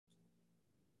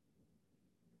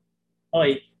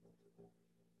Okay.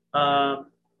 Um,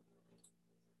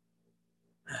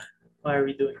 why are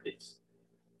we doing this?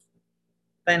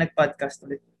 Tayo nag-podcast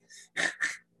ulit.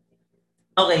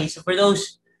 Okay, so for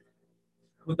those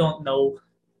who don't know,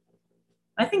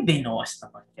 I think they know us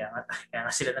naman. Kaya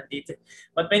nga sila nandito.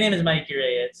 But my name is Mikey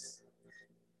Reyes.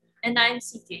 And I'm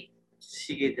CK.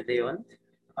 Sige, De Leon.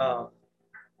 Um,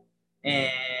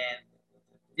 and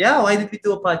yeah, why did we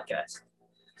do a podcast?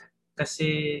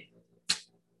 Kasi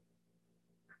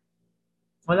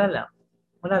wala lang.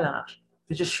 Wala lang actually.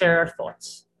 To just share our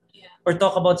thoughts. Yeah. Or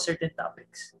talk about certain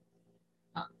topics.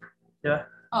 Diba?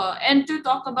 And to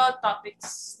talk about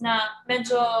topics na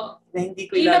medyo Na hindi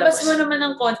ko ilabas ilalabas. mo naman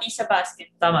ng konti sa basket.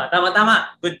 Tama.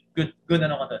 Good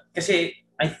ano ko doon. Kasi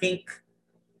I think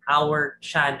our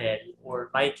channel or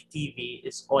Mikey TV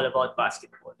is all about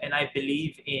basketball. And I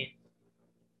believe in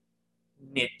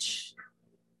niche.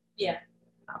 Yeah.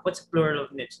 What's the plural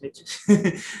of niche? Niches.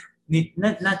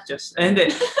 not just. And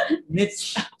then,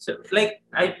 niche. So, like,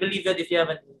 I believe that if you have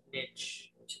a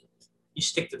niche, you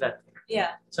stick to that.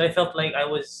 Yeah. So I felt like I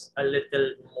was a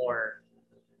little more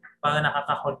parang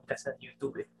nakakahon ka sa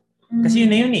YouTube eh. Kasi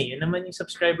yun na yun eh. Yun naman yung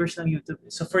subscribers ng YouTube.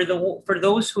 So for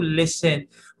those who listen,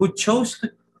 who chose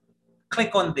to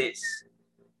click on this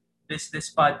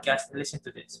podcast and listen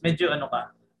to this, medyo ano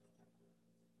ka,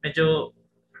 medyo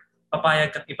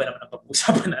papayag kang iba naman ang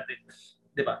pag-usapan natin.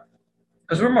 Di ba?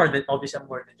 Because we're more than, obviously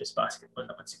more than just basketball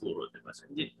naman siguro. Di ba?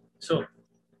 So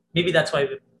maybe that's why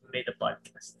we made a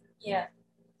podcast. Yeah.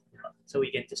 So we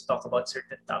can just talk about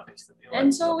certain topics that we want.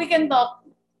 And so we can talk,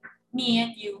 me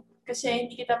and you, kasi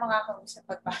hindi kita makakausap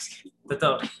pag-basketball.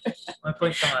 Totoo. May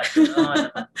point ka nga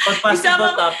doon. Pag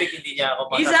basketball topic, hindi niya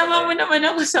ako makakasabay. Isama mo naman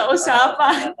ako sa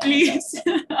usapan, please.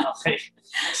 Okay.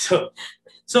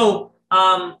 So,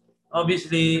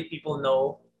 obviously, people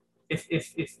know, if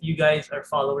you guys are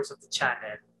followers of the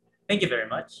channel, thank you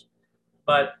very much.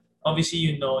 But, obviously,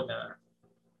 you know na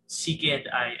CK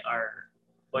and I are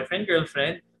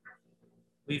boyfriend-girlfriend.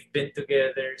 We've been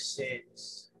together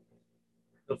since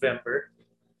November.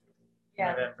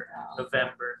 Yeah.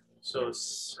 November. So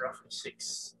it's roughly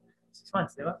 6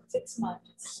 months, di ba? 6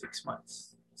 months. 6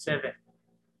 months. 7.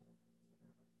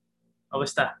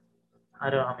 Basta. I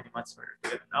don't know how many months we're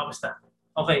together. Basta.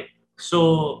 Okay.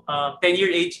 So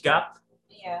 10-year age gap.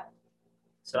 Yeah.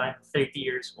 So I'm 30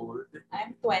 years old.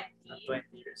 I'm 20. I'm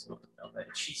 20 years old. Okay.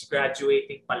 She's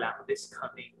graduating pa lang this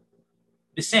coming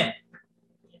December.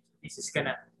 This is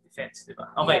gonna defense, di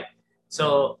ba? Okay. Yeah.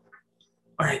 So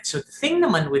alright, so the thing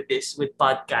naman with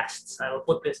podcasts, I will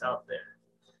put this out there.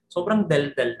 Sobrang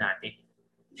dal-dal natin,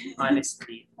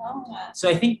 honestly. So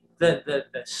I think the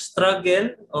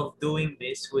struggle of doing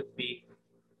this would be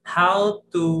how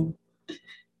to,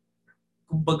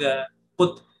 kumbaga,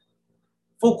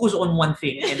 focus on one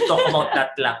thing and talk about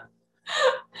that lang.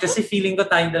 Kasi feeling ko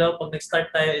tayong dalawa, pag nag-start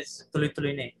tayo is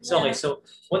tuloy-tuloy na eh. So okay, so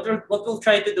what we'll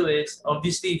try to do is,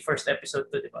 obviously, first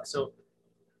episode to, di ba? So,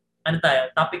 ano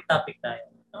tayo? Topic tayo.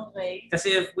 Okay.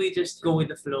 Kasi if we just go with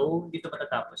the flow, hindi ito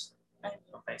matatapos.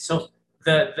 Okay. So,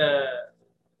 the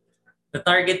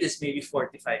target is maybe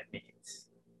 45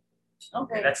 minutes.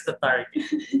 Okay. That's the target.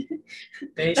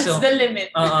 Okay, that's the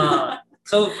limit.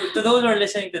 So, to those who are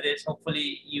listening to this,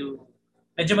 hopefully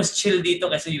medyo mas chill dito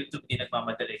kasi YouTube di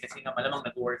nagmamadali. Kasi nga malamang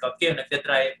nag-workout kayo,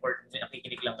 nagda-drive, or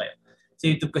nakikinig lang kayo. Sa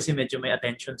YouTube kasi medyo may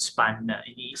attention span na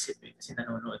iniisip eh, kasi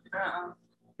nanonood.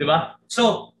 Diba?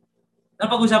 So,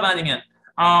 napag-usapan natin yan.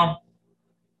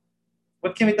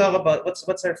 What can we talk about?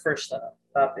 What's our first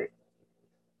topic?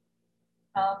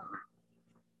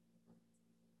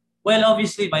 Well,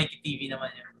 obviously, Mikey TV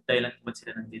naman yun. Dahil lang ba't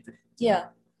sila nandito. Yeah.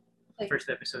 Okay. First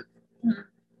episode. Mm-hmm.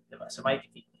 Diba? So, Mikey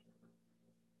TV.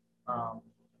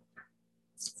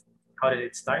 How did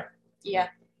it start? Yeah.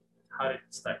 How did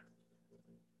it start?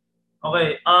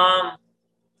 Okay.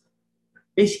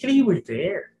 Basically, you were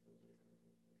there.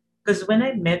 Because when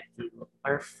I met you,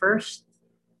 our first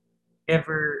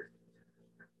ever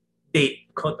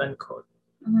date, quote-unquote,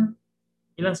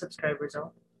 ilang subscribers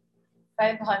ako?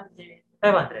 500.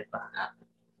 500 pa.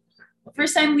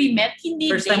 First time we met,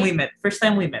 hindi First time we met.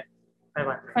 500.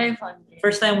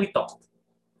 First time we talked.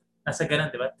 Nasa ganun,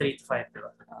 di ba? 3 to 5, di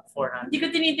ba? 400. Hindi ko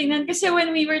tinitingnan kasi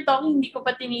when we were talking, hindi ko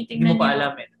pa tinitingnan. Hindi mo pa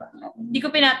alam eh. Hindi ko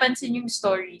pinapansin yung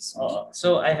stories.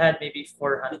 So I had maybe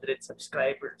 400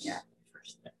 subscribers. Yeah.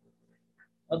 First time.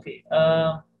 Okay.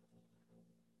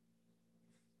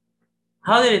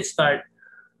 How did it start?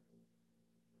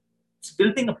 It's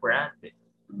building a brand.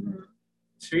 Mm-hmm.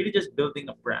 It's really just building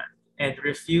a brand and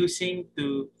refusing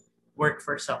to work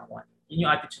for someone. Yun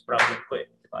yung attitude problem ko eh.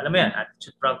 Alam mo yan,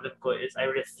 attitude problem ko is I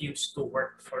refuse to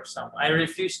work for someone. I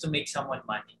refuse to make someone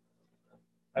money.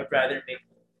 I'd rather make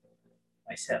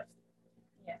myself.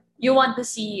 Yeah. You want the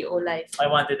CEO life. I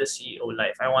wanted the CEO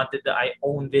life. I wanted the I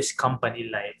own this company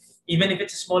life. Even if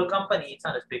it's a small company, it's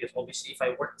not as big as obviously if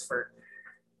I worked for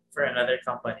another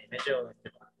company. Medyo,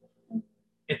 diba?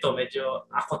 Ito, medyo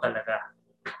ako talaga.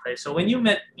 Okay, so when you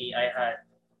met me, I had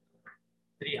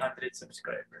 300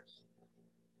 subscribers.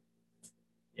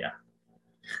 Yeah.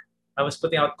 I was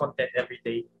putting out content every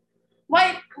day.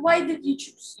 Why did you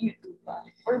choose YouTube pa?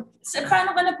 Or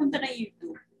paano ka napunta ng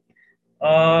YouTube?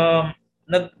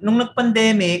 Nung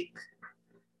nag-pandemic,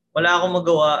 wala akong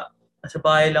magawa. Nasa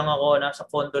bahay lang ako, nasa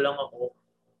condo lang ako.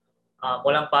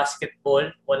 Walang basketball,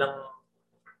 walang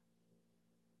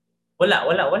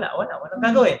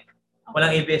gagawin.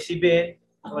 Walang ABS-CBN,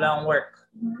 wala akong work.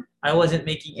 I wasn't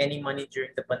making any money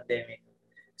during the pandemic.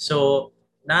 So,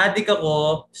 na-addict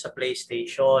ako sa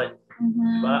PlayStation.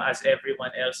 Diba? As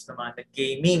everyone else naman,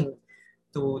 nag-gaming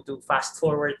to fast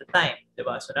forward the time.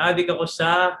 Diba? So, na-addict ako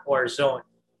sa Warzone.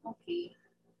 Okay.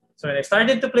 So, when I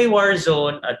started to play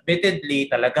Warzone, admittedly,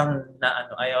 talagang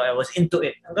I was into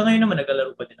it. Hanggang ngayon naman,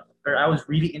 naglalaro pa din ako. But I was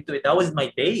really into it. That was my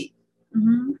day.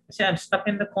 Kasi I'm stuck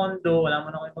in the condo, wala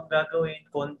man ako ibang gagawin.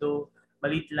 Condo,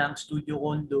 maliit lang, studio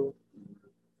condo.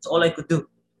 That's all I could do.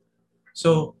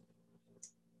 So,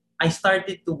 I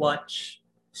started to watch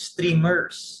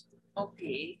streamers.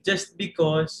 Okay. Just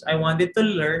because I wanted to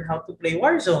learn how to play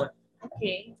Warzone.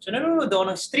 Okay. So, nanonood ako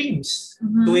ng streams.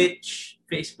 Twitch,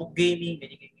 Facebook gaming,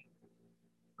 ganyan.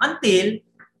 Until,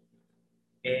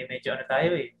 medyo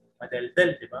tayo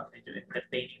madaldal, di ba? Medyo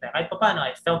entertaining na. Kahit pa paano,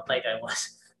 I felt like I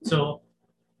was. So,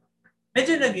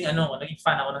 medyo naging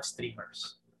fan ako ng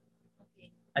streamers. Okay.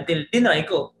 Until tinry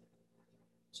ko.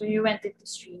 So you went into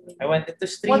streaming. I went into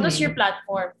streaming. What was your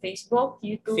platform? Facebook?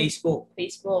 YouTube?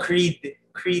 Facebook.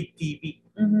 Creed TV.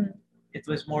 It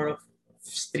was more of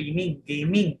streaming,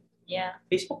 gaming. Yeah.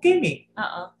 Facebook gaming.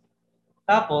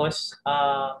 Tapos,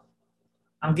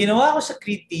 ang ginawa ko sa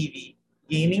Creed TV,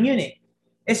 gaming yun eh.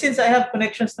 Since I have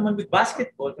connections naman with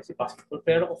basketball, kasi basketball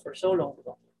player ako for so long,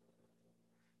 diba?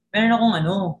 Meron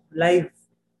akong live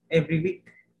every week.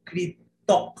 Creed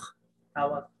Talk.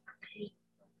 Tawag. Creed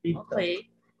Talk. Okay.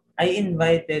 I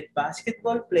invited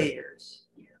basketball players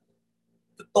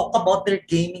to talk about their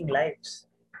gaming lives.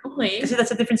 Okay. Kasi that's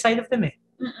a different side of them eh.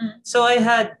 So I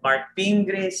had Mark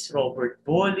Pingris, Robert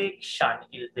Bolick, Sean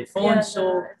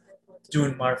Ildefonso,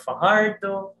 Junmar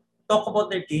Fajardo, talk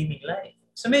about their gaming life.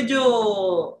 So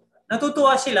medyo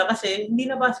natutuwa sila kasi hindi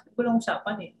na basketball ang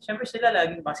usapan eh. Siyempre sila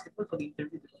laging basketball pag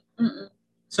interview.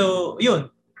 So yun.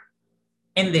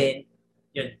 And then,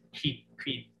 yun,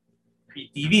 Creed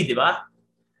TV, di ba?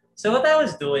 So what I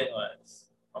was doing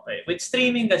was, okay, with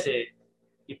streaming kasi,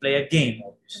 you play a game,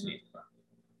 obviously.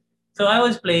 So I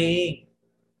was playing.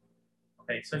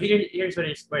 Okay, so here's where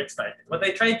it started. What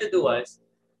I tried to do was,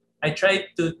 I tried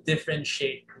to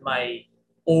differentiate my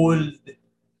old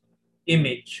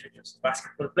image, which was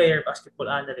basketball player, basketball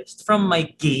analyst, from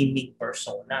my gaming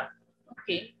persona.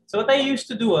 Okay. So what I used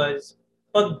to do was,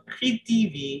 pag Creed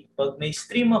TV, pag may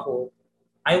stream ako,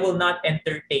 I will not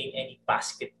entertain any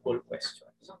basketball questions.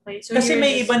 Okay, so kasi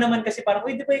may iba naman kasi parang,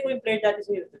 di ba ikaw yung player dati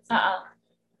sa'yo?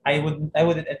 I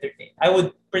wouldn't entertain. I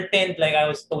would pretend like I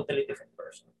was a totally different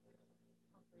person.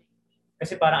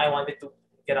 Kasi parang I wanted to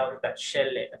get out of that shell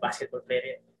na basketball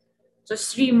player. So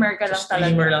streamer ka lang talaga?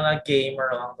 Streamer lang, gamer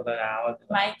lang talaga ako.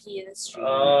 Diba? Mikee the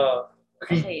streamer.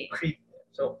 Creed.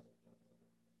 So,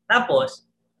 tapos,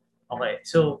 okay,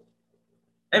 so,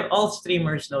 all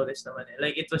streamers know this naman eh.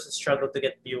 Like, it was a struggle to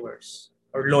get viewers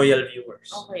or loyal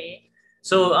viewers. Okay.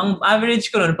 So, ang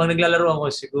average ko nun, pag naglalaro ako,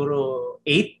 siguro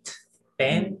 8,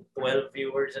 10, 12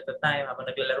 viewers at a time habang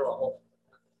naglalaro ako.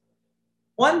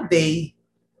 One day,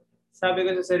 sabi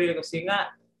ko sa sarili ko, sige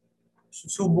nga,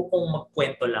 susubok kong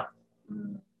magkwento lang.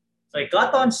 So, I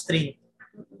got on stream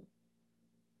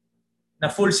na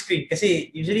full screen.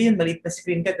 Kasi usually yun, maliit na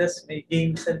screen ka, tapos may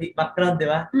games sa background, di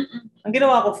ba? Ang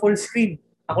ginawa ko, full screen.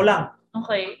 Ako lang.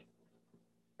 Okay.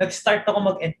 Nag-start ako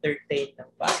mag-entertain ng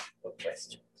basketball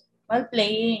questions. While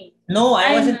playing? No,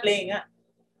 I wasn't playing nga.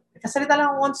 Nagkasalita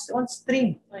lang on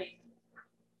stream. Okay.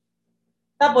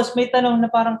 Tapos may tanong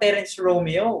na parang Terence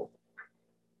Romeo.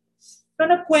 So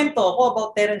nagkwento ako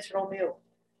about Terence Romeo.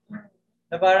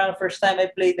 Na parang first time I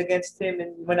played against him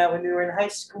and when we were in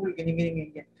high school,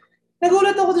 ganyan.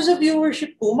 Nagulat ako doon sa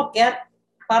viewership ko, umakyat.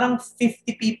 Parang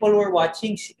 50 people were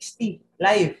watching, 60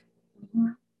 live.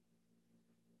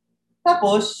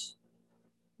 Tapos,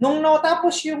 nung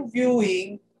natapos yung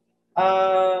viewing,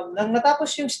 nang natapos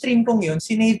yung stream kong yun,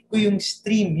 sinave ko yung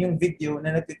stream, yung video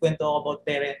na nagkikwento ako about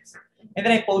Terence. And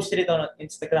then I posted it on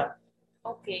Instagram.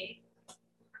 Okay.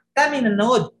 Kami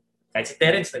nanood. Kahit si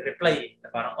Terence nag-reply eh, na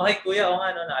parang, okay kuya, o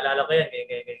nga, no, naalala ko yan,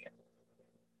 ganyan.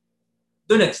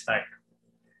 Doon nag-start.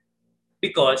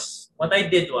 Because what I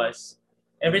did was,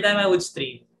 every time I would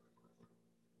stream,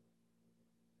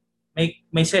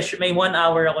 may session, may 1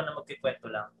 hour ako na magkikwento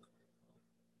lang.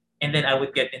 And then I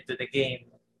would get into the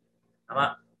game.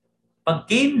 Tama? Pag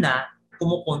game na,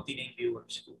 kumukunti na yung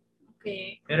viewers ko.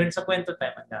 Okay. Pero sa kwento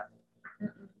time, ang dami.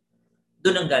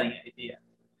 Doon ang galing yung idea.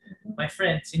 My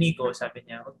friend, si Nico, sabi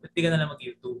niya, ba't di ka na lang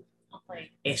mag-YouTube?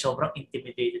 Okay. Eh, sobrang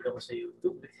intimidated ako sa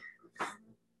YouTube.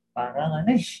 Parang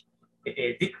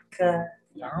i-edit ka,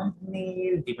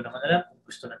 thumbnail, di mo naman alam kung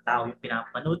gusto ng tao yung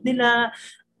pinapanood nila,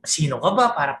 sino ka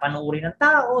ba para panoorin ng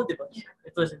tao, di ba?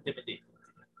 It was intimidating.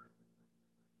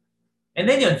 And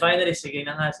then yun, finally, sige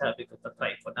na nga, sabi ko,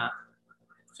 try ko na.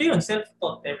 So yun,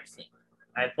 self-taught everything.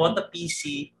 I bought a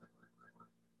PC,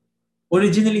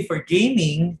 originally for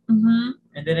gaming,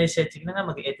 and then I said, sige na nga,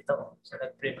 mag-edit ako. So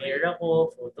nag-premiere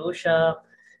ako, Photoshop.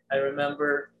 I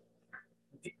remember,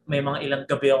 may mga ilang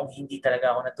gabi akong hindi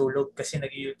talaga ako natulog kasi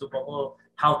nag-YouTube ako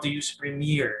how to use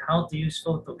Premiere, how to use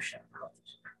Photoshop.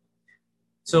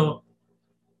 So,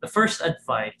 the first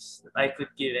advice that I could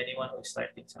give anyone who's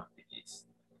starting something is,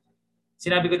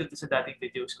 sinabi ko dito sa dating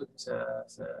videos ko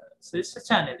sa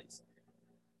channel is,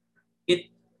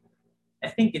 I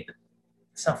think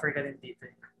suffer ka din dito.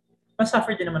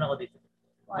 Mas-suffer din naman ako dito.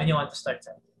 When you want to start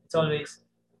something. It's always,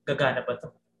 gagana ba to?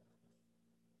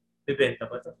 Bibenta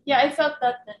ba to? Yeah, I felt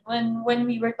that then when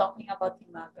we were talking about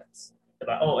Himagas.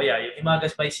 Diba? Oh, yeah. Yung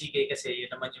Himagas by CK kasi yun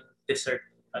naman yung dessert,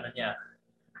 niya,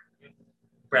 yung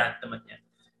brand naman niya.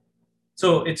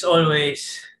 So, it's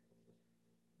always,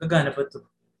 gagana ba to?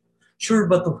 Sure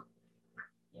ba to?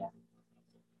 Yeah.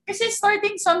 Kasi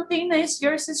starting something na is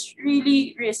yours is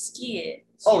really risky eh.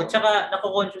 Oh, tsaka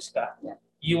nako-conscious ka. Yeah.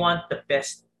 You want the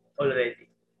best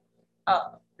already.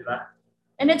 Oh. Diba?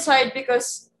 And it's hard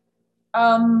because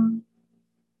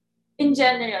in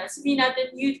general, sabihin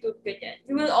natin YouTube ganyan,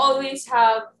 you will always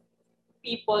have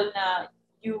people na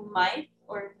you might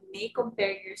or may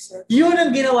compare yourself. Yun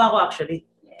ang ginawa ko actually.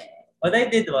 Yeah. What I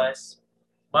did was,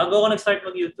 bago ako nag-start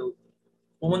mag-YouTube,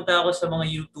 pumunta ako sa mga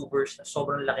YouTubers na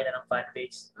sobrang laki na ng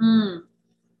fanbase.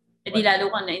 E di lalo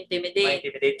kang na-intimidate.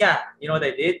 Ma-intimidate ka. You know what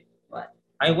I did? What?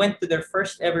 I went to their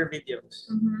first ever videos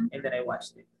and then I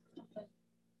watched it.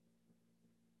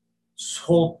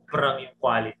 Sobrang yung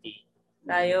quality.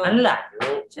 Layo. Ang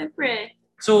layo. Siyempre.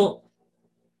 So,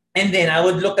 and then I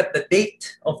would look at the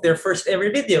date of their first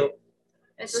ever video.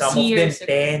 Some of them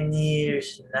 10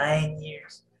 years, 9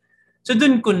 years. So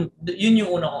dun yun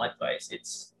yung una kong advice.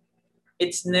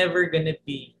 It's never gonna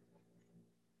be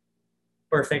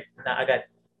perfect na agad.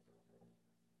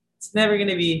 It's never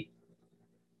gonna be,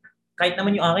 kahit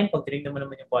naman yung akin, pag tinignan mo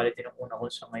naman yung quality ng una ko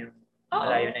sa ngayon,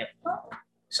 malayo na yun.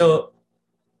 So,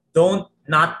 don't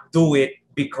not do it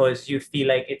because you feel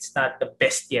like it's not the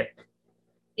best yet.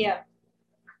 Yeah.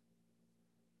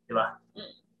 Diba?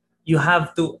 You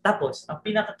have to, tapos, ang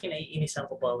pinaka-kinaiinisan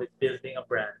ko pa with building a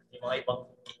brand, yung mga ibang,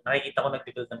 nakikita ko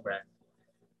nag-build ng brand,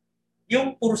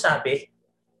 yung puro sabi,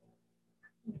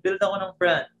 build ako ng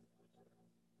brand,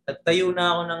 nagtayo na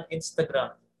ako ng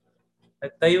Instagram,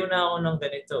 nagtayo na ako ng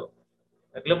ganito,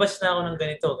 naglabas na ako ng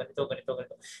ganito.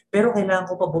 Pero kailangan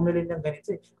ko pa bumili ng ganito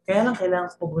eh. Kaya lang kailangan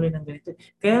ko pa bumili ng ganito eh.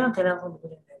 Kaya lang kailangan ko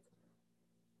bumili ng ganito.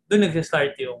 Doon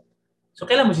nag-start yung, so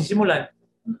kailan mo sisimulan?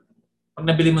 Pag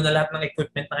nabili mo na lahat ng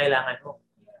equipment na kailangan mo.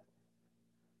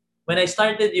 When I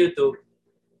started YouTube,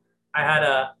 I had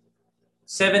a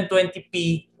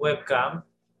 720p webcam.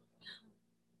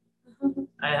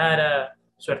 I had a,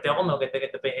 swerte ako,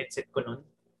 maganda-ganda pa yung headset ko nun.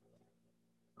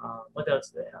 What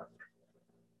else did I have?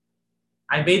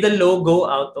 I made a logo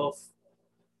out of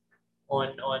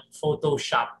on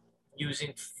Photoshop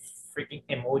using freaking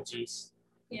emojis.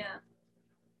 Yeah.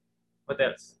 What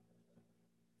else?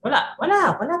 Wala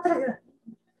talaga.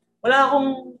 Wala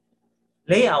akong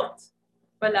layout.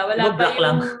 Wala Diba, pa yung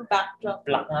lang. backdrop.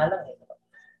 Black nga lang eh.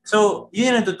 So,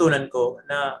 yun yung natutunan ko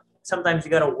na sometimes you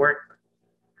gotta work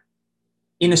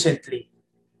innocently.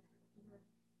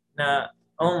 Na,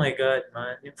 oh my God,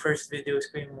 man, yung first videos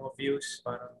ko, yung mga views,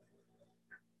 parang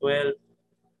 12,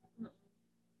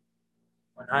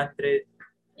 100.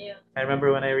 Yeah. I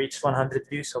remember when I reached 100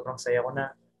 views, sobrang saya ko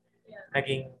na. Yeah.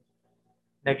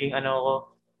 Naging ano ako,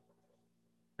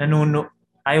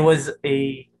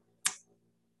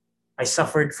 I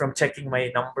suffered from checking my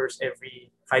numbers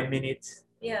every 5 minutes.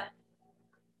 Yeah.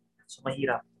 So,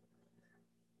 mahirap.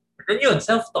 But then yun,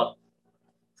 self-taught.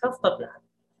 Self-taught lahat.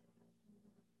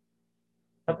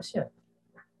 Tapos yun.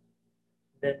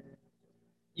 Then,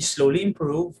 you slowly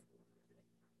improve.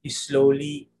 You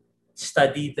slowly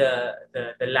study the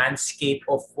landscape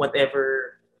of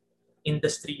whatever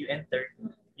industry you enter,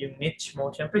 yung niche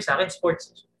mo. Siyempre sa akin,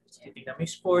 sports. Titignan mo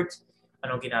yung sports,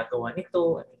 anong ginagawa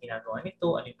nito,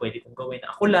 ano yung pwede kong gawin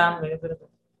na ako lang, ganyan.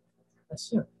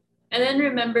 That's yun. And then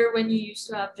remember when you used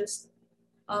to have just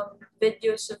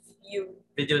videos of you.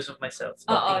 Videos of myself.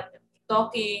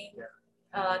 Talking,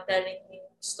 telling me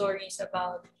stories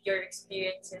about your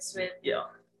experiences with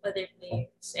other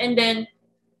players. And then,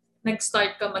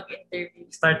 nag-start ka mag-interview.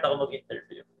 Start ako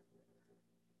mag-interview.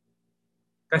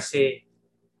 Kasi,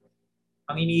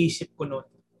 ang iniisip ko noon,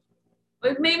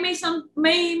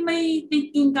 may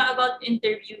thinking ka about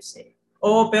interviews eh.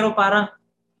 Oo, pero parang,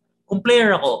 kung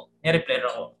player ako,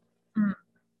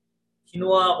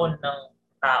 kinuha ako ng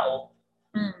tao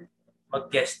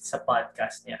mag-guest sa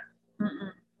podcast niya.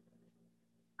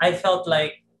 I felt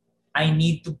like I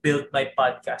need to build my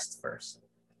podcast first.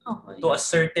 To a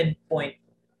certain point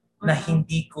na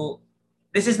hindi ko,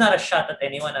 this is not a shot at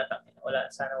anyone,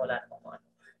 sana wala namang ano.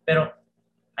 Pero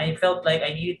I felt like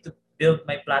I needed to build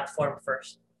my platform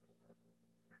first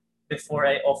before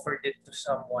I offered it to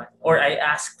someone or I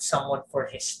asked someone for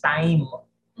his time.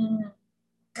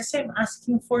 Kasi I'm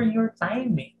asking for your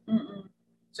time eh.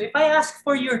 So if I ask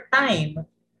for your time,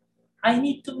 I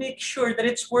need to make sure that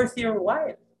it's worth your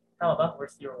while. Tama ba?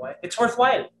 Worth your while? It's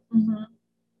worthwhile.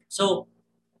 So,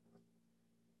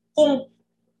 kung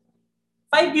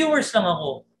 5 viewers lang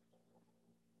ako,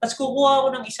 tapos kukuha ako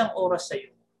ng 1 oras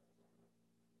sa'yo.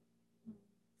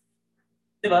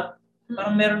 Diba?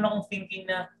 Parang meron akong thinking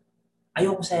na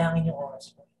ayoko sayangin yung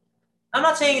oras mo. I'm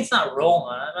not saying it's not wrong.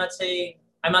 I'm not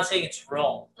saying it's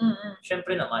wrong.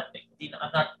 Siyempre naman,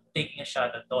 I'm not taking a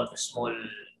shot at all the small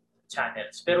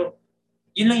channels. Pero,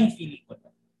 yun lang yung feeling ko.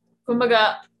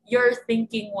 Kumbaga, your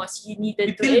thinking was you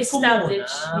needed to establish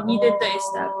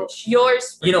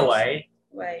yours first. You know why?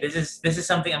 Why? This is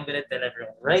something I'm gonna tell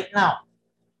everyone right now.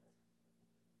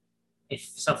 If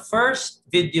sa first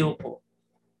video ko,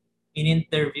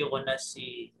 in-interview ko na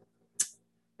si,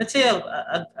 let's say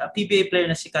a PBA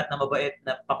player na sikat na mabait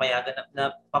na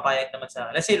papayag naman sa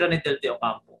akin. Let's say Ronidel de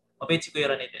Ocampo. Mabait si Kuya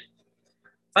Ronidel.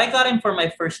 If I got him for my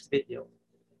first video,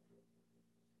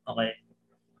 okay,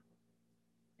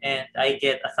 and I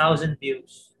get 1,000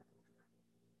 views.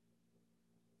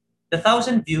 The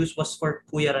 1,000 views was for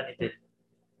Kuya Ronidel.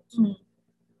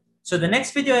 So the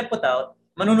next video I put out,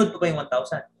 manunod pa ba yung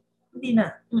 1,000? Hindi na.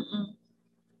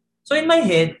 So in my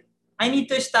head, I need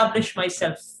to establish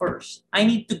myself first. I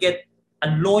need to get a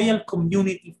loyal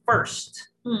community first.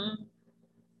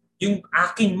 Yung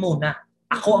akin muna.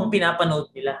 Ako ang pinapanood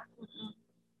nila.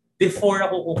 Before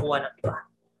ako kukuha ng iba.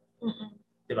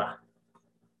 Diba?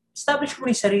 Establish ko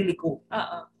yung sarili ko.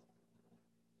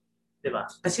 Diba?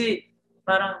 Kasi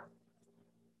parang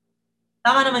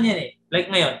tama naman yan eh.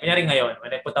 Like ngayon,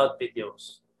 when I put out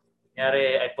videos,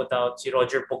 I put out si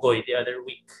Roger Pugoy the other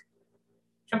week.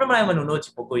 Siyempre marami manunod si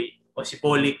Pugoy o si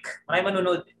Bolik. Marami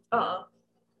manunod.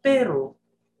 Pero,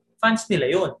 fans nila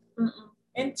yun.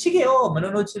 And sige,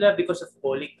 manunod sila because of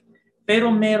Bolik.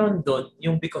 Pero meron doon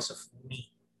yung because of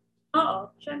me.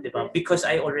 Diba? Because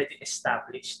I already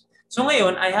established. So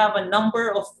ngayon, I have a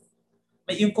number of,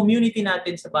 yung community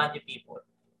natin sa Banyo people,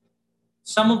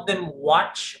 some of them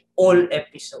watch all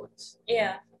episodes.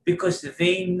 Yeah. Because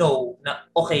they know na,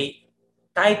 okay,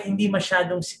 kahit hindi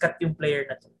masyadong sikat yung player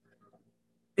na to,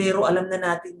 pero alam na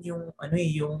natin yung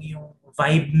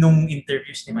vibe nung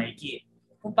interviews ni Mikee.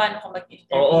 Kung paano ka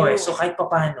mag-interview. Oo, so kahit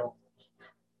paano,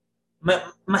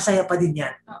 masaya pa din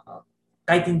yan.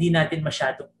 Kahit hindi natin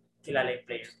masyadong kilala yung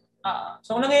player.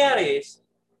 So ang nangyayari is,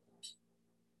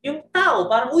 yung tao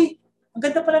parang, uy, ang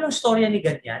ganda pala ng storya ni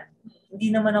ganyan. Hindi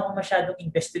naman ako masyadong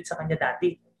invested sa kanya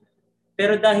dati.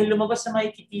 Pero dahil lumabas sa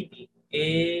Mikee TV,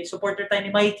 supporter tayo ni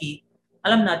Mikee,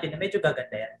 alam natin na medyo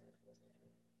gaganda yan.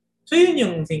 So yun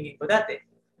yung thinking ko dati,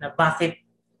 na bakit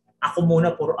ako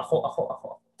muna, puro ako,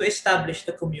 to establish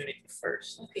the community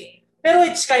first. Okay. Pero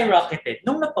it skyrocketed.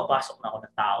 Nung nagpapasok na ako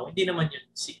ng tao, hindi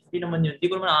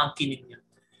ko naman aangkinin yun.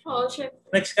 Sure.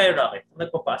 Nag-skyrocket,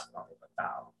 nagpapasok na ako ng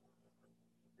tao.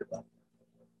 Diba?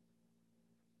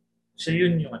 So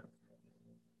yun yung ano.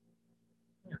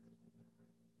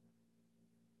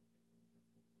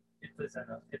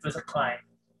 It was a climb.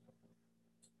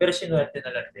 Pero sinuwerte na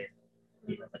lang din.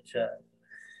 Hindi naman siya.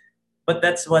 But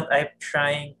that's what I'm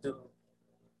trying to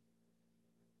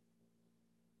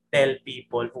tell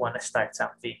people who want to start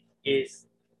something is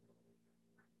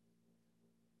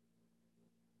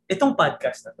itong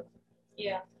podcast na to.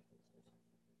 Yeah.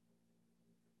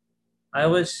 I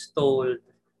was told,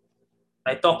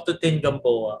 I talked to Tin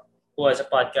Gamboa, who has a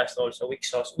podcast also, Weak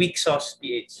Sauce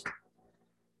PH.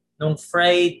 Nung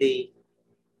Friday,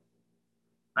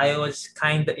 I was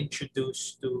kind of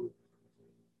introduced to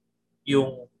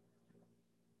yung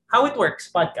how it works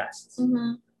podcasts.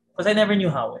 Because I never knew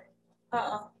how.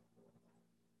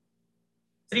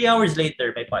 3 hours later,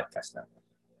 may podcast na.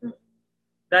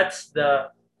 That's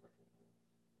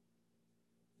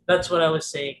what I was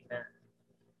saying na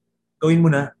gawin mo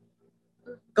na.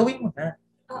 Gawin mo na.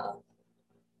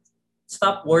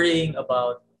 Stop worrying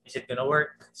about is it gonna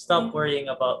work? Stop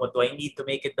worrying about what do I need to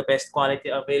make it the best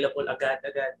quality available agad.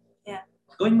 Yeah.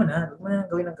 Gawin mo na.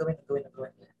 Gawin.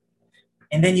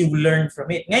 And then you learn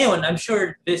from it. Ngayon, I'm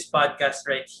sure this podcast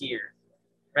right here,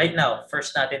 right now,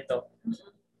 first natin to.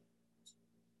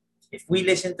 If we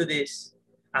listen to this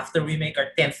after we make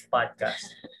our 10th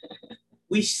podcast,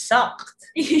 we sucked.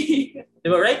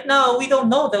 Right now, we don't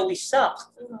know that we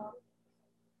sucked.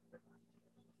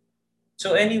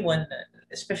 So anyone,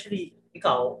 especially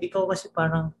ikaw kasi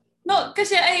parang... No,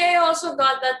 kasi I also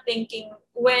got that thinking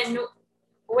when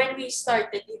we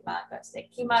started Himagas.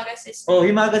 Like, Himagas is... Oh,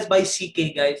 Himagas by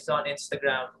CK, guys, on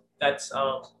Instagram. That's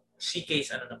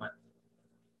CK's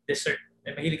dessert.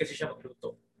 Mahilig kasi siya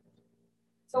magluto.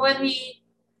 So when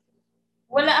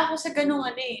wala ako sa ganung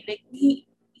like,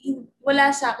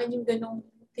 wala sa akin yung ganung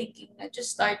thinking na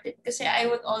just started. Kasi I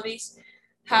would always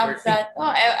have overthink. That,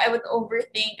 I would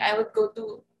overthink. I would go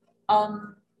to,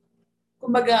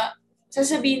 kumbaga,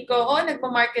 sasabihin ko,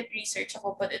 nagpa-market research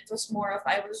ako, but it was more of,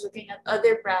 I was looking at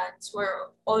other brands who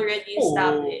were already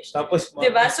established. Tapos,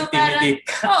 diba? So parang, it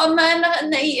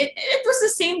was the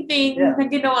same thing na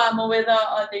ginawa mo with the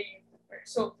other YouTubers.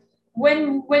 So,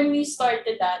 when we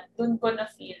started that, dun ko na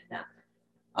feel na,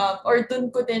 or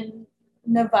dun ko din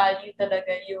na value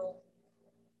talaga yung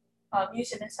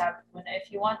sinasabi mo na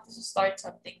if you want to start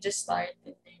something, just start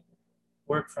and then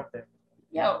work from there.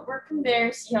 Yeah, work from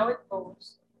there, see how it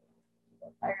goes.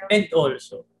 And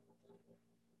also,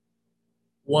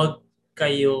 wag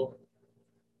kayo,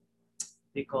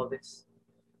 they call this,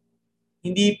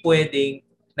 hindi pwedeng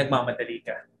nagmamadali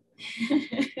ka.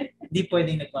 Hindi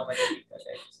pwedeng nagmamadali ka,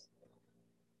 guys.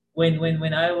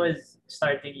 When I was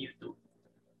starting YouTube,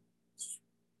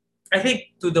 I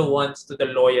think to the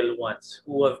loyal ones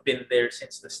who have been there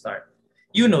since the start,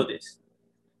 you know this.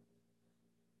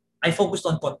 I focused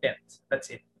on content. That's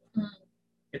it.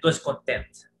 It was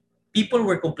content. People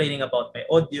were complaining about my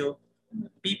audio.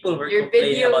 People were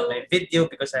complaining about my video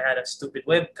because I had a stupid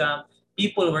webcam.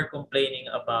 People were complaining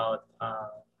about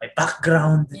my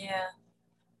background. Yeah.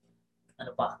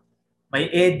 Ano pa? My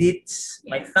edits,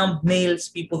 my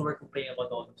thumbnails. People were complaining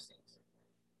about all those things.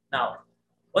 Now,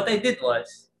 what I did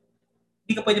was,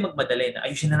 hindi ka pwede magmadali na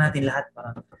ayusin na natin lahat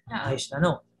para ayos na.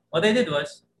 No. What I did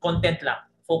was, content lang.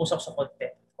 Focus ako sa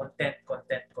content. Content.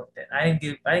 I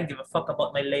didn't give a fuck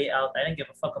about my layout. I didn't give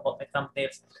a fuck about my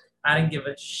thumbnails. I didn't give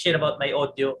a shit about my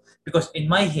audio because in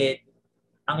my head,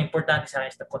 ang importante sa akin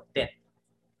is the content.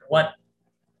 What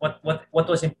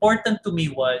was important to me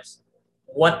was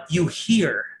what you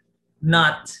hear,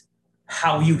 not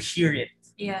how you hear it.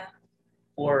 Yeah.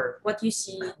 Or what you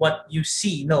see. What you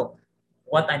see. No.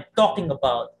 What I'm talking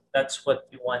about, that's what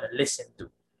you want to listen to.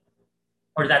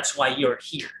 Or that's why you're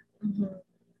here. Mm-hmm.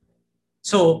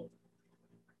 So,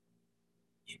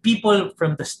 people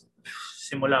from the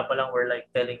simula pa lang were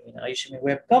like telling me, ayusin mo yung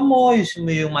webcam mo, ayusin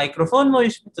mo yung microphone mo,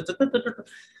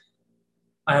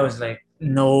 I was like,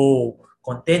 no,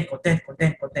 content.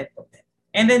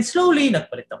 And then slowly,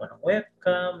 nagpalit ako ng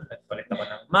webcam, nagpalit ako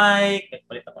ng mic,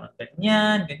 nagpalit ako ng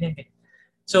ganyan.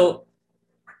 So,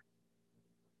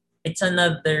 it's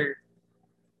another,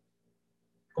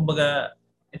 kumbaga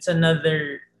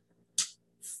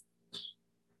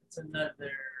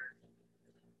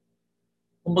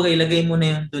ilagay mo na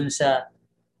yun dun sa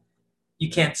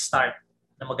you can't start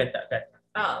na maganda agad.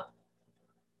 You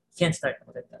can't start na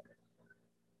maganda agad.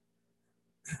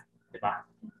 Diba?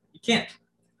 You can't.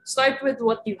 Start with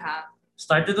what you have.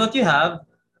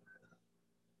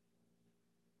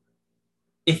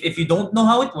 If you don't know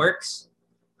how it works,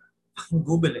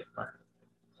 Google it, man.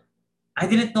 I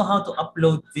didn't know how to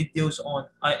upload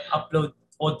upload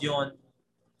audio on.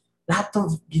 Lahat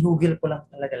of ginugol ko lang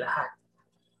talaga lahat.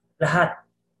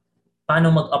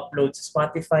 Paano mag-upload sa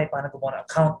Spotify, paano gumawa ng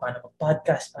account, paano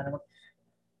mag-podcast,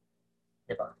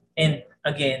 diba? And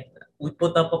again, we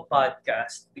put up a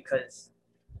podcast because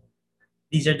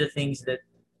these are the things that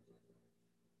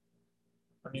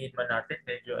aminin man natin,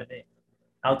 medyo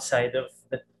outside of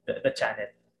the channel.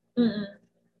 Mm-mm.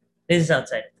 This is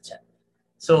outside of the channel.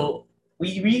 So,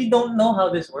 we really don't know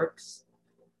how this works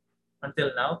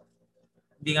until now.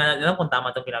 Hindi nga natin alam kung tama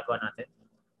itong ginagawa natin.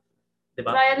 Diba?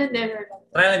 Trial and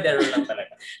error lang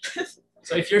talaga.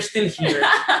 So if you're still here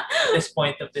at this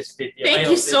point of this video, thank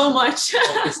you so much.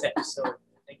 of this episode,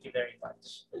 Thank you very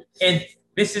much. And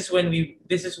this is where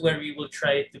we will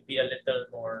try to be a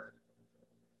little more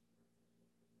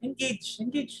engaged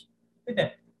with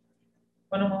them.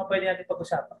 Ano mga pwede natin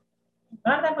pag-usapan?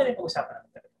 Ano na pwede pag-usapan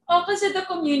natin? Kasi the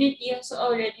community has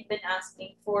already been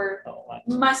asking for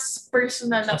mas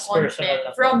personal na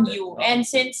content from you. And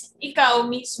since ikaw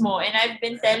mismo, and I've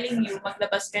been telling you,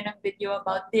 maglabas ka ng video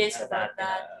about this, about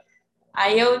that,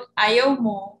 ayaw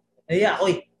mo.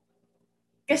 Ako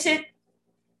Kasi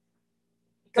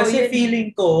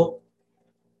feeling ko,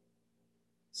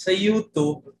 sa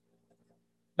YouTube,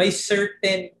 may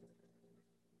certain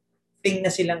thing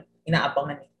na silang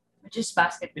inaabangan. Which is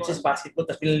basketball.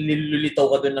 Tapos nililitaw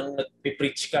ka doon nang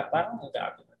nag-preach ka. Parang ang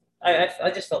gago.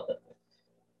 I just felt that.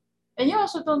 And you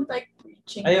also don't like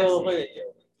preaching. Ayaw.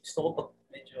 Gusto ko pag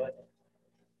medyo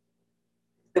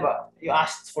diba? You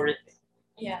asked for it.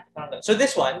 Yeah. So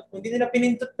this one, kung hindi nila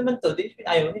pinindot naman to,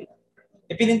 ayaw nila.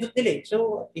 Pinindot nila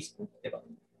So, at least, diba?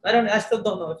 I still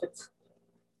don't know if it's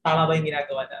tama ba yung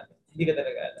ginagawa natin. Hindi ka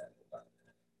talaga alam.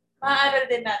 Maaaral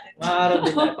din natin.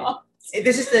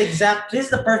 This is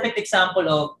the perfect example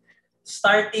of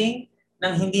starting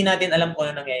nang hindi natin alam kung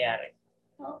ano nangyayari.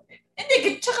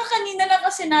 Hindi, tsaka kanina lang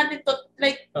kasi natin to,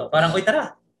 like, parang,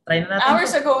 tara, try na natin.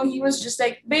 Hours ago, he was just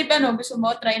like, babe, gusto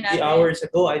mo, try natin. 3 hours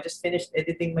ago, I just finished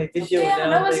editing my video. Okay,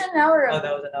 that was an hour ago.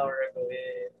 That was an hour ago.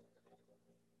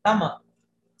 Tama.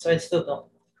 So I still don't.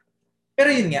 Pero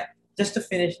yun nga, just to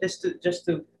finish this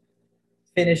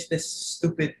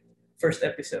stupid first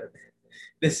episode.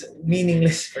 This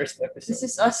meaningless first episode. This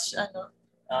is us,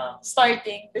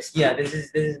 starting this. Yeah, this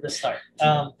is the start.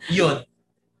 Yun.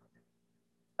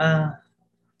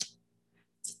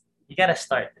 You gotta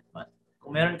start it, man.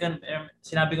 Kung meron ka,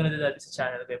 sinabi ko na dati sa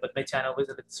channel, okay, but my channel was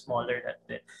a bit smaller than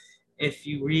that. If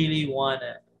you really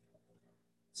wanna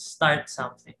start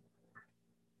something,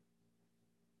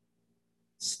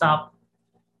 stop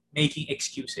making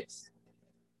excuses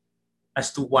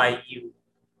as to why you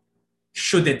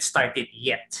shouldn't start it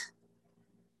yet.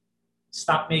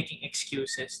 Stop making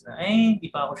excuses na,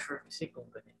 hindi pa ako sure kasi kung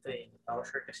ganito Hindi pa ako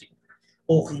sure kasi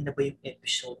okay na ba yung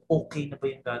episode? Okay na ba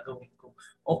yung gagawin ko?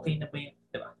 Okay na ba yung,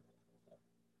 diba?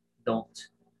 Don't.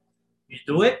 You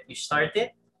do it, you start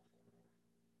it,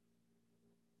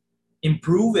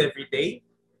 improve every day,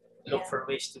 look for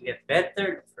ways to get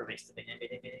better, look for ways to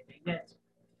get.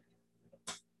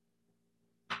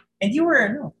 And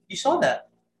you saw that.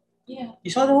 Yeah.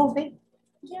 You saw the whole thing.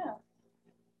 Yeah.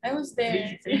 I was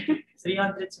there.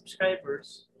 300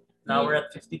 subscribers. Now we're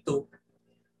at 52.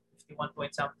 51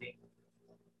 point something.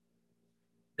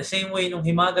 The same way nung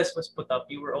Himagas was put up,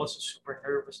 you were also super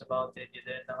nervous about it. You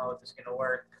didn't know how it was going to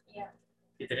work. Yeah.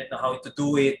 You didn't know how to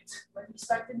do it. When we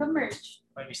started the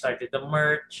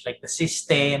merch. Like the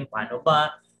system, paano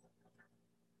ba?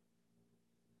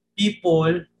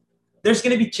 People, there's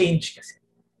going to be change kasi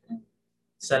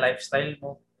sa lifestyle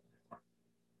mo.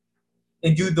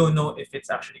 And you don't know if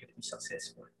it's actually going to be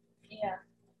successful. Yeah.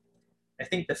 I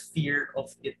think the fear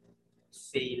of it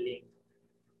failing,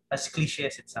 as cliche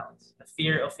as it sounds, the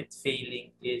fear of it failing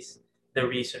is the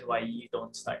reason why you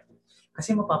don't start.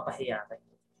 Kasi mapapahiya ka.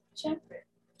 Siyempre.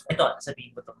 Ito,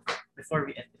 sabihin ko to before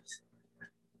we end this.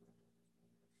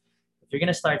 If you're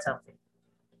gonna start something,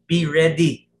 be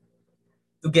ready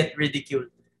to get ridiculed.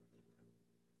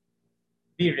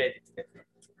 Be ready to get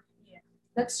ridiculed. Yeah,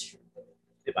 that's true.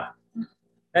 Diba?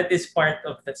 That is part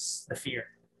of the fear.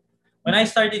 When I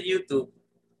started YouTube,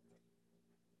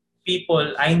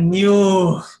 I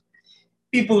knew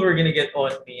people were gonna get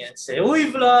on me and say, "Uy,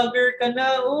 vlogger ka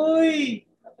na, uy!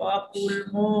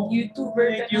 Napaka-cool mo.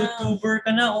 YouTuber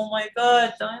ka na. Oh my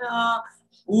God, sana.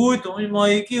 Uy, ito yung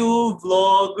Mikee,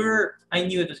 vlogger." I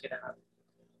knew it was gonna happen.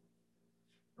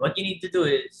 What you need to do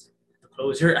is to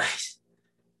close your eyes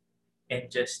and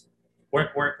just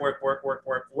work.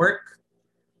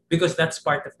 Because that's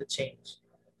part of the change.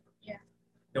 Yeah.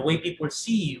 The way people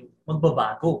see you,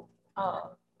 magbabago.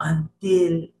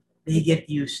 Until they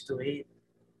get used to it.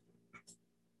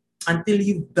 Until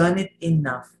you've done it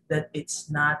enough that it's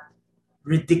not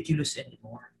ridiculous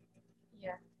anymore.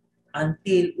 Yeah.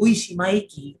 Until, si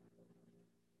Mikee,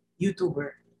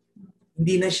 YouTuber.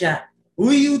 Hindi na siya,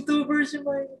 YouTuber si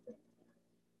Mikee.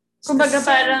 Kumbaga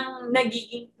parang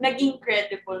naging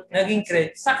credible. Naging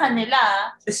credible. Sa kanila.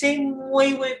 The same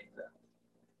way with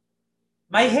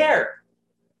my hair.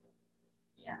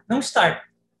 Yeah. Nung start,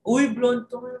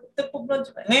 blonde to. Blonde.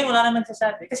 Ngayon wala na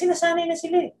nagsasabi. Kasi nasanay na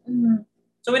sila eh. Mm-hmm.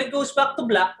 So when it goes back to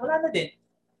black, wala na din.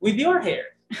 With your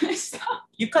hair.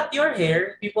 You cut your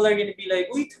hair, people are gonna be like,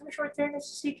 ito may short hair na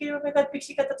si CK. Oh my God,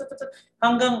 pixie cut.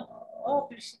 Hanggang,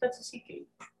 pixie cut si CK.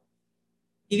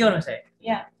 You get what I'm saying?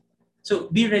 Yeah. So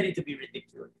be ready to be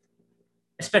ridiculed.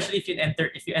 Especially if you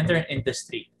enter an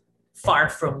industry far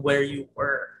from where you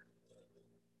were.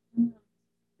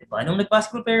 Diba? Nung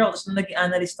nag-basketball player ako, tapos nung naging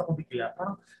analyst ako bigla,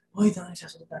 parang, uy, dahil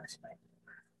nagsasalita na si Mike.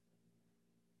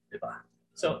 Diba?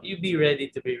 So, you be ready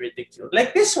to be ridiculed.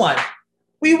 Like this one,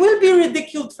 we will be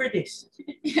ridiculed for this.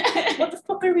 What the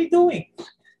fuck are we doing?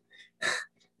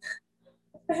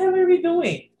 What the hell are we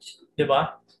doing?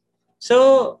 Diba?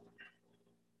 So,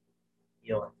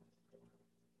 yun.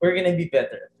 We're gonna be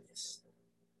better at this.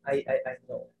 I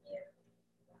know.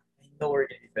 I know we're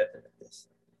gonna be better at this.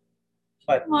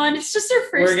 But come on, it's just our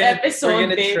first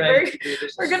episode, babe.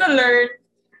 We're gonna learn.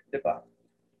 Diba?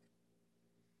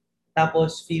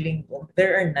 Tapos feeling ko,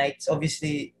 there are nights,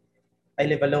 obviously, I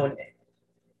live alone eh.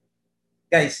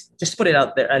 Guys, just put it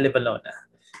out there, I live alone ah.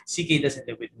 CK doesn't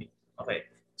live with me. Okay.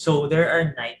 So there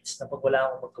are nights na pag wala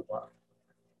akong magawa,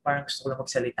 parang gusto ko lang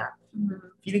magsalita.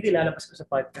 Feeling ko ilalabas ko sa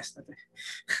podcast na to.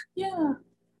 Yeah.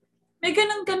 May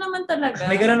ganun ka naman talaga.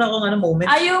 May ganun akong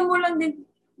moment. Ayaw mo lang din,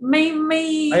 may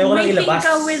Ayaw ko lang thing ilabas.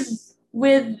 ka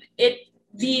with it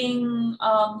being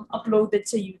uploaded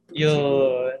sa YouTube.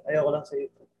 Yun. Ayaw ko lang sa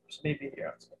YouTube. Maybe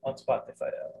here on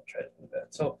Spotify, I'll try to do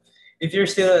that. So if you're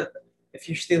still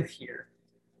here,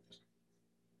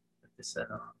 this,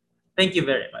 thank you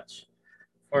very much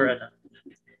for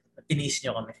tinis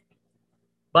nyo kami.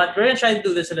 But we're gonna try to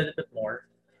do this a little bit more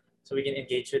so we can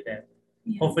engage with them.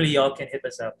 Yeah. Hopefully y'all can hit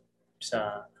us up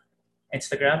sa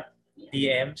Instagram,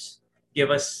 DMs,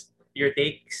 give us your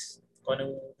takes kung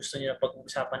anong gusto niyo na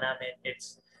pag-uusapan namin.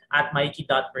 It's at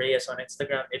Mikee.Reyes on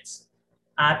Instagram. It's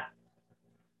at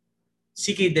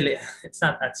CK De Leon. It's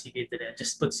not at CK De Leon.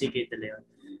 Just put CK De Leon.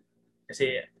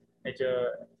 Kasi medyo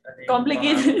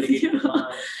complicated.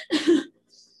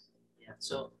 Yeah.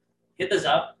 So hit us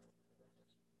up.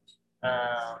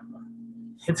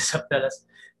 Hit us up.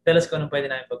 Tell us kung anong pwede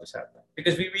namin pag-usapan.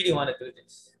 Because we really want to do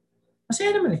this.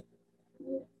 Masaya naman eh.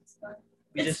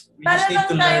 We just need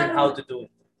to learn how to do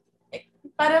it.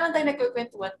 Para lang tayo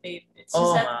nagkukwentuhan, babe. It's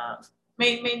just that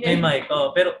may mic.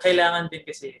 Oh, pero kailangan din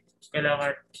kasi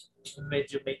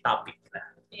medyo may topic na.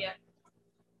 Yeah.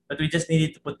 But we just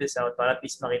needed to put this out para at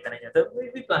least makita na niya.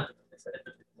 We plan to do this a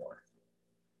little bit more.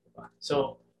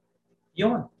 So,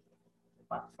 yun.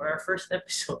 For our first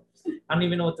episode. I don't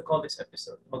even know what to call this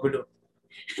episode. Magulo.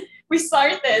 We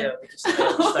started. Yeah, we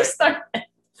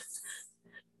started.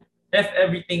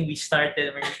 Everything we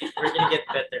started, we're gonna get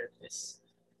better at this.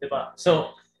 Diba?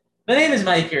 So, my name is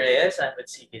Mikee Reyes. I'm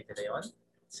with CK De Leon.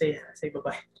 Say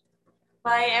bye-bye.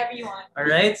 Bye, everyone. All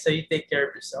right, so you take care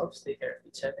of yourselves, take care of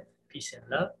each other. Peace and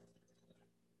love.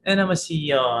 And I'm gonna see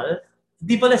y'all.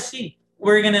 Di pala see.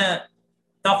 We're gonna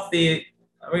talk to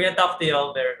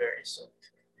y'all very, very soon.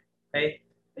 Okay?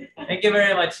 Thank you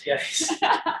very much, guys.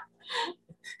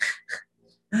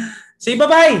 Say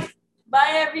bye-bye.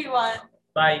 Bye, everyone.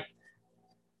 Bye.